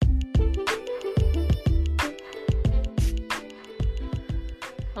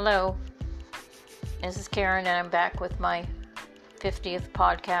Hello, this is Karen, and I'm back with my 50th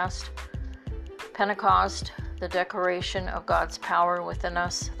podcast, Pentecost, the declaration of God's power within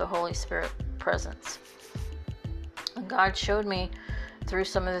us, the Holy Spirit presence. And God showed me through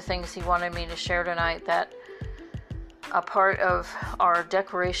some of the things He wanted me to share tonight that a part of our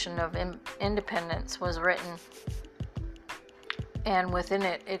Declaration of Independence was written, and within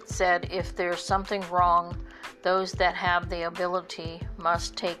it, it said, if there's something wrong, those that have the ability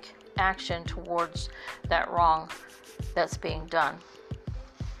must take action towards that wrong that's being done.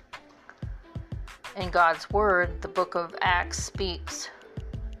 In God's Word, the book of Acts speaks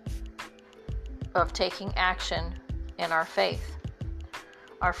of taking action in our faith.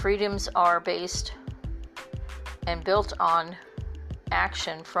 Our freedoms are based and built on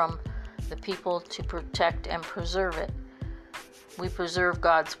action from the people to protect and preserve it. We preserve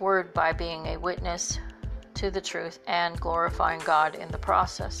God's Word by being a witness to the truth and glorifying God in the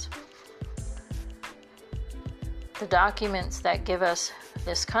process. The documents that give us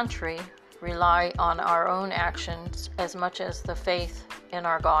this country rely on our own actions as much as the faith in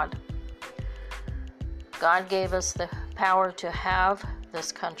our God. God gave us the power to have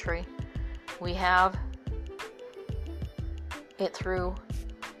this country. We have it through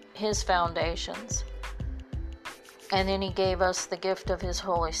His foundations. And then He gave us the gift of His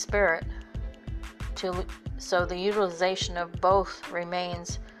Holy Spirit so the utilization of both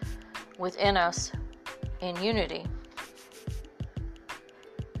remains within us in unity.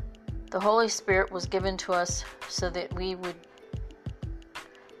 The Holy Spirit was given to us so that we would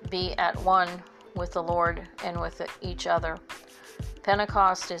be at one with the Lord and with each other.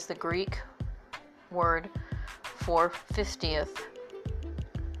 Pentecost is the Greek word for 50th.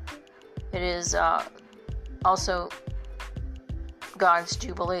 It is also God's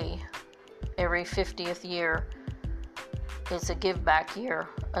Jubilee. Every 50th year is a give back year,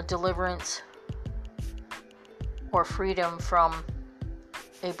 a deliverance or freedom from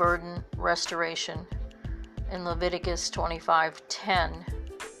a burden restoration. In Leviticus 25:10,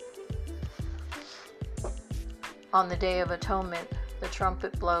 on the Day of Atonement, the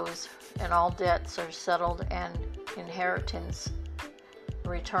trumpet blows and all debts are settled and inheritance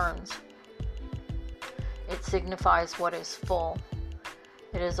returns. It signifies what is full.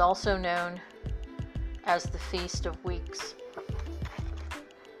 It is also known as the Feast of Weeks.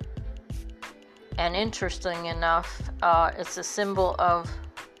 And interesting enough, it's a symbol of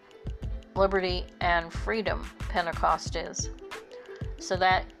liberty and freedom, Pentecost is. So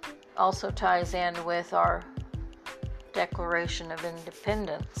that also ties in with our Declaration of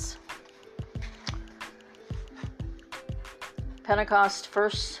Independence. Pentecost,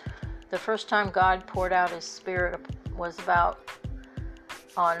 the first time God poured out His Spirit was about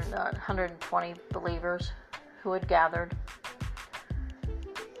on 120 believers who had gathered.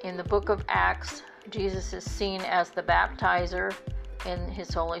 In the book of Acts, Jesus is seen as the baptizer in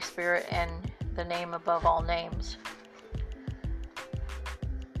His Holy Spirit and the name above all names.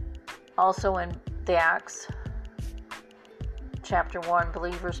 Also in the Acts, chapter 1,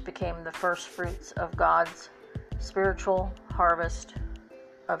 believers became the first fruits of God's spiritual harvest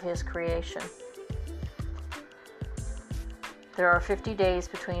of His creation. There are 50 days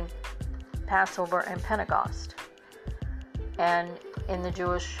between Passover and Pentecost. And in the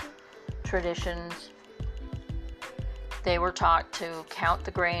Jewish traditions, they were taught to count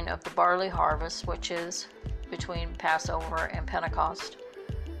the grain of the barley harvest, which is between Passover and Pentecost.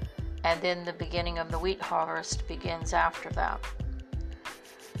 And then the beginning of the wheat harvest begins after that.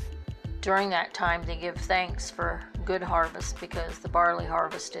 During that time, they give thanks for good harvest because the barley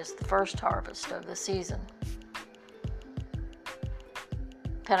harvest is the first harvest of the season.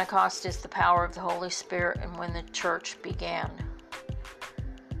 Pentecost is the power of the Holy Spirit and when the church began.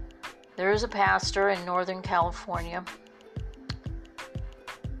 There is a pastor in Northern California,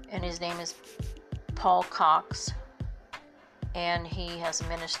 and his name is Paul Cox, and he has a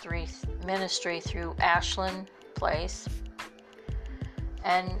ministry through Ashland Place.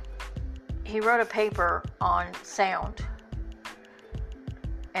 And he wrote a paper on sound,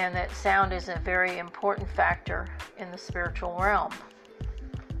 and that sound is a very important factor in the spiritual realm.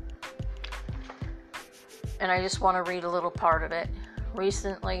 And I just want to read a little part of it.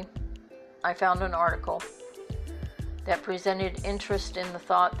 Recently, I found an article that presented interest in the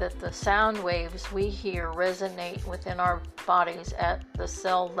thought that the sound waves we hear resonate within our bodies at the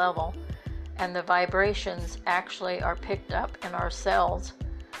cell level, and the vibrations actually are picked up in our cells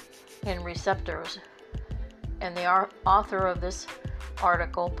in receptors. And the author of this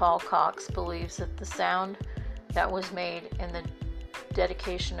article, Paul Cox, believes that the sound that was made in the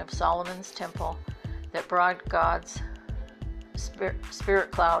dedication of Solomon's temple that brought God's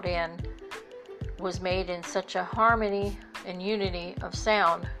spirit cloud in was made in such a harmony and unity of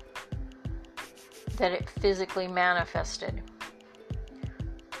sound that it physically manifested.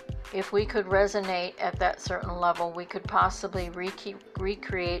 If we could resonate at that certain level, we could possibly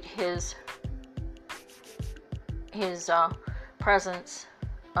recreate his presence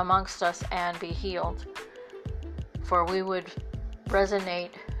amongst us and be healed. For we would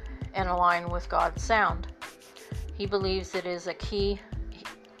resonate and align with God's sound. He believes it is a key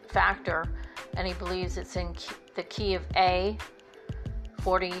factor, and he believes it's in the key of A,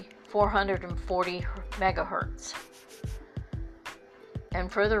 440 megahertz. And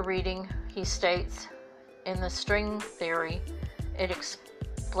further reading, he states, in the string theory, it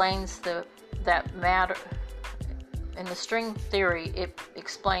explains that matter. In the string theory, it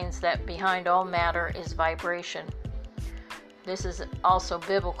explains that behind all matter is vibration. This is also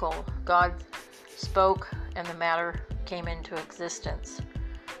biblical. God spoke and the matter came into existence.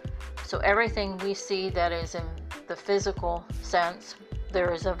 So everything we see that is in the physical sense,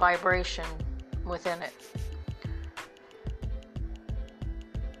 there is a vibration within it.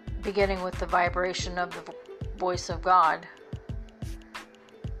 Beginning with the vibration of the voice of God.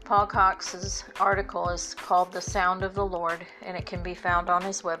 Paul Cox's article is called The Sound of the Lord, and it can be found on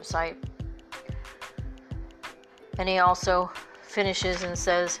his website. And he also finishes and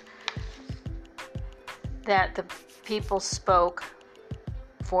says that the people spoke,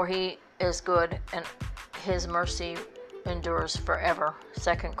 for he is good and his mercy endures forever.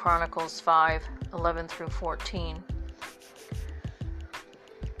 2 Chronicles 5:11 through 14.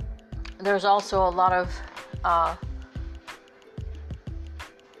 There's also a lot of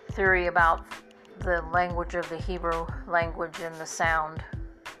theory about the language of the Hebrew language and the sound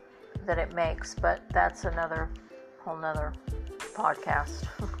that it makes, but that's another whole nother podcast.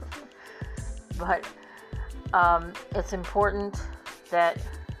 But it's important that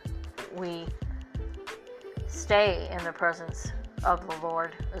we stay in the presence of the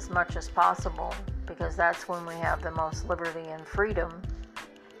Lord as much as possible, because that's when we have the most liberty and freedom.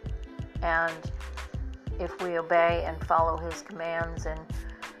 And if we obey and follow his commands and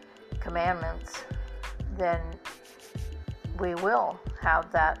commandments, then we will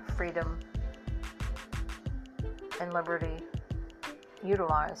have that freedom and liberty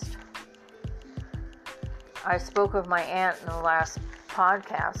utilized. I spoke of my aunt in the last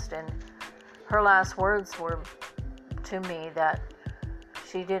podcast, and her last words were to me that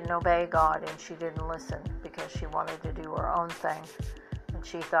she didn't obey God and she didn't listen because she wanted to do her own thing, and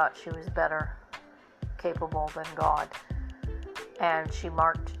she thought she was better capable than God. And she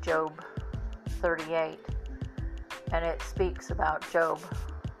marked Job 38, and it speaks about Job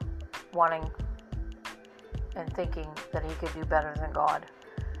wanting and thinking that he could do better than God.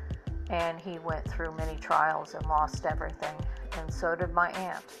 And he went through many trials and lost everything, and so did my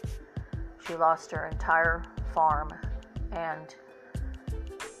aunt. She lost her entire farm, and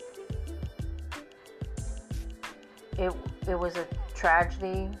it was a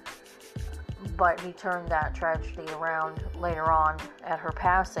tragedy, but he turned that tragedy around later on at her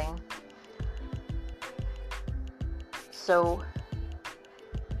passing. So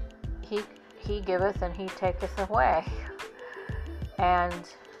he giveth and he taketh away, and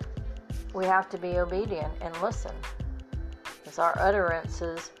we have to be obedient and listen, as our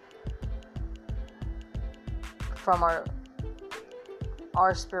utterances from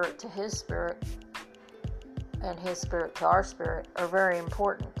our spirit to his spirit and his spirit to our spirit are very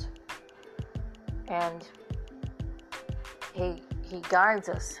important. And he guides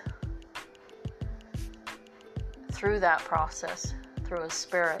us through that process, through his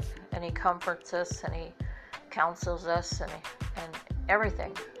spirit, and he comforts us and he counsels us, and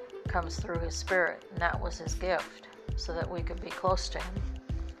everything comes through his spirit, and that was his gift, so that we could be close to him.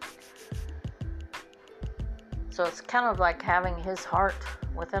 So it's kind of like having his heart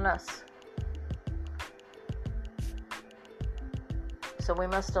within us. So we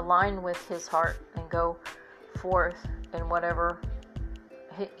must align with his heart and go forth in whatever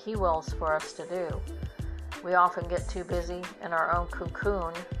he wills for us to do. We often get too busy in our own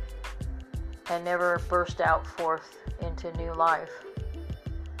cocoon and never burst out forth into new life.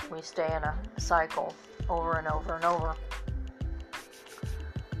 We stay in a cycle over and over and over.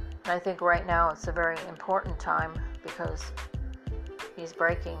 And I think right now it's a very important time, because he's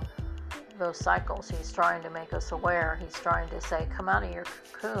breaking those cycles. He's trying to make us aware. He's trying to say, come out of your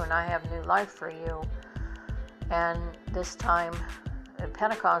cocoon. I have new life for you. And this time at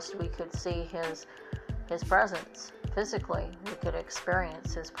Pentecost, we could see his presence physically. We could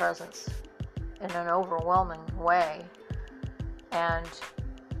experience his presence in an overwhelming way. And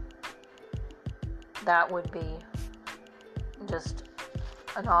that would be just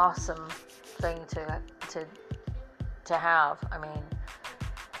an awesome thing to have. I mean,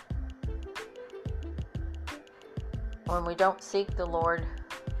 when we don't seek the Lord,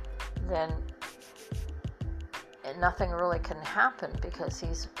 then nothing really can happen, because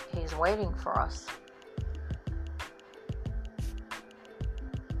He's waiting for us.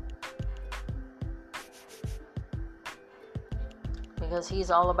 Because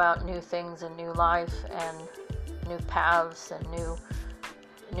He's all about new things and new life and new paths and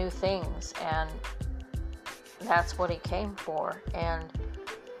new things, and that's what He came for. And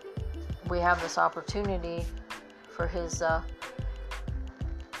we have this opportunity for His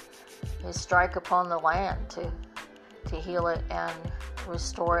strike upon the land to heal it and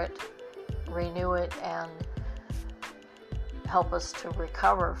restore it, renew it, and help us to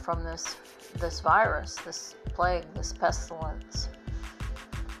recover from this virus, this plague, this pestilence.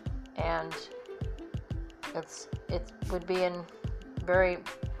 And it would be a very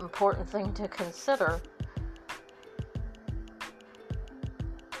important thing to consider.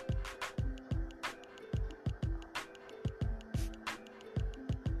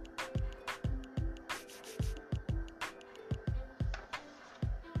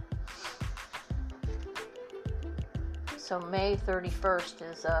 So May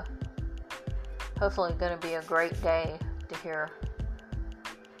 31st is hopefully going to be a great day to hear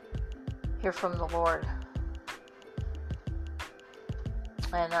from the Lord.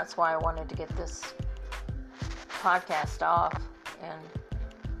 And that's why I wanted to get this podcast off, and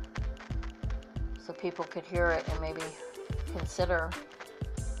so people could hear it and maybe consider.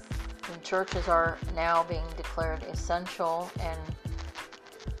 And churches are now being declared essential, and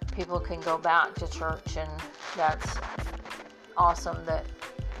people can go back to church, and that's awesome that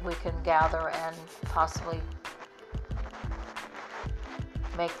we can gather and possibly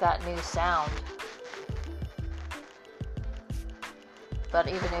make that new sound. But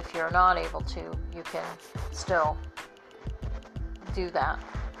even if you're not able to, you can still do that,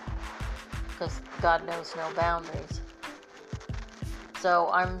 because God knows no boundaries. So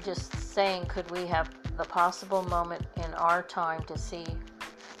I'm just saying, could we have the possible moment in our time to see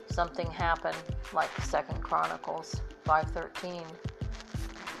something happen like 2 Chronicles 5:13?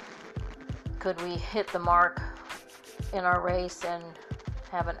 Could we hit the mark in our race and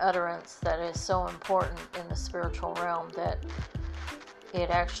have an utterance that is so important in the spiritual realm that it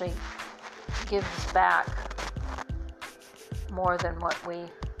actually gives back more than what we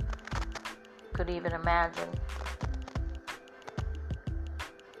could even imagine?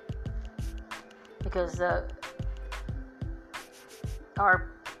 Because our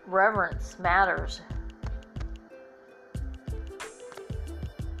reverence matters.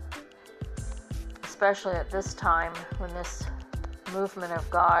 Especially at this time, when this movement of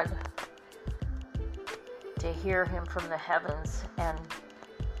God, to hear Him from the heavens and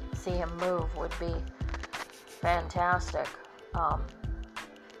see Him move would be fantastic.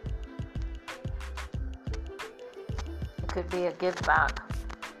 It could be a give back,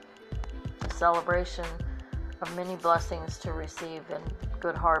 a celebration of many blessings to receive and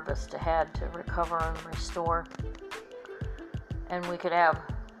good harvest ahead to recover and restore. And we could have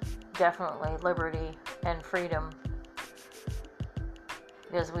definitely liberty and freedom,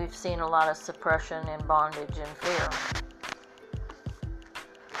 because we've seen a lot of suppression and bondage and fear.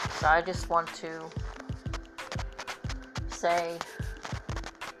 So I just want to say,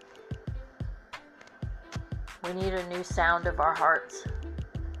 we need a new sound of our hearts.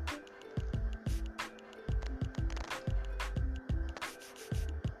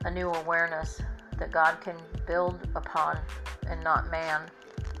 A new awareness that God can build upon and not man.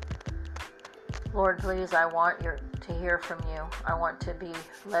 Lord, please, I want to hear from you. I want to be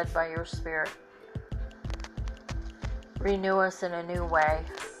led by your Spirit. Renew us in a new way.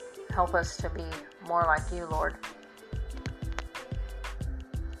 Help us to be more like you, Lord.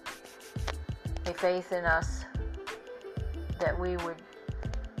 A faith in us that we would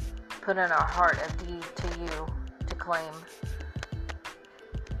put in our heart a deed to you to claim,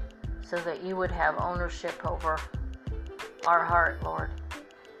 so that you would have ownership over our heart, Lord.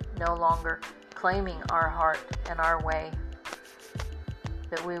 No longer claiming our heart and our way,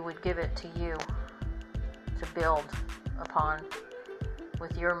 that we would give it to you to build upon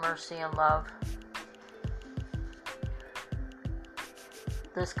with your mercy and love.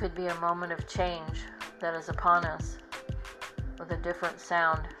 This could be a moment of change that is upon us, with a different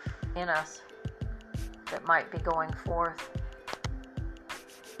sound in us that might be going forth.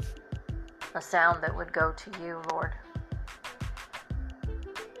 A sound that would go to you, Lord.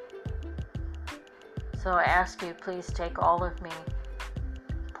 So I ask you, please take all of me.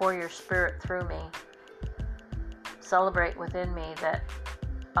 Pour your Spirit through me. celebrate within me that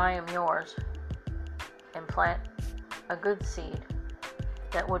I am yours, and plant a good seed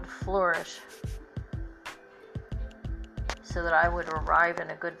that would flourish so that I would arrive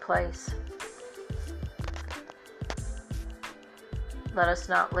in a good place. Let us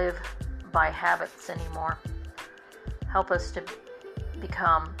not live by habits anymore. Help us to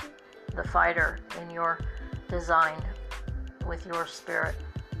become the fighter in your design with your spirit,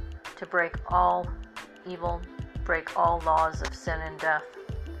 to break all evil, break all laws of sin and death.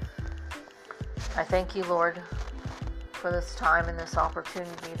 I thank you, Lord, for this time and this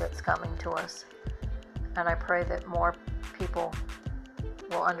opportunity that's coming to us. And I pray that more people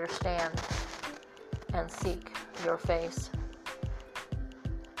will understand and seek your face.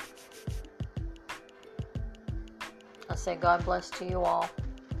 I say God bless to you all,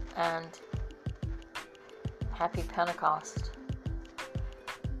 and happy Pentecost.